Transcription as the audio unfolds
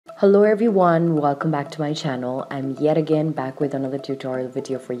Hello everyone, welcome back to my channel. I'm yet again back with another tutorial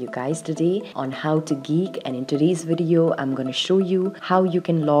video for you guys today on how to geek, and in today's video I'm going to show you how you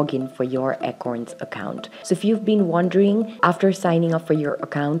can log in for your Acorns account. So if you've been wondering after signing up for your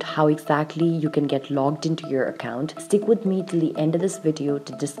account how exactly you can get logged into your account, stick with me till the end of this video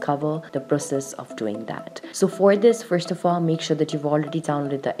to discover the process of doing that. So for this, first of all, make sure that you've already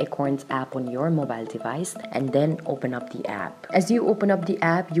downloaded the Acorns app on your mobile device and then open up the app. As you open up the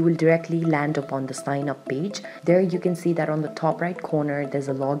app, you will directly land upon the sign up page. There you can see that on the top right corner there's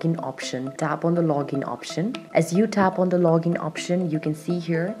a login option. Tap on the login option. As you tap on the login option, you can see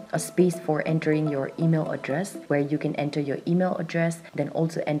here a space for entering your email address, where you can enter your email address, then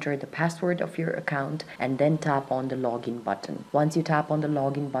also enter the password of your account, and then tap on the login button. Once you tap on the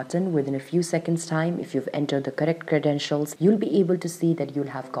login button, within a few seconds time, if you've entered the correct credentials, you'll be able to see that you'll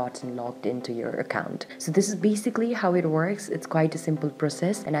have gotten logged into your account. So this is basically how it works. It's quite a simple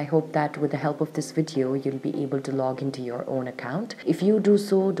process, and I hope that with the help of this video you'll be able to log into your own account. If you do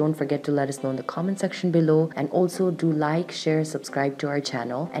so, don't forget to let us know in the comment section below, and also do like, share, subscribe to our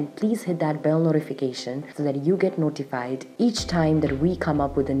channel, and please hit that bell notification so that you get notified each time that we come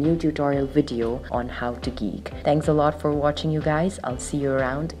up with a new tutorial video on how to geek. Thanks a lot for watching, you guys. I'll see you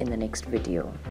around in the next video.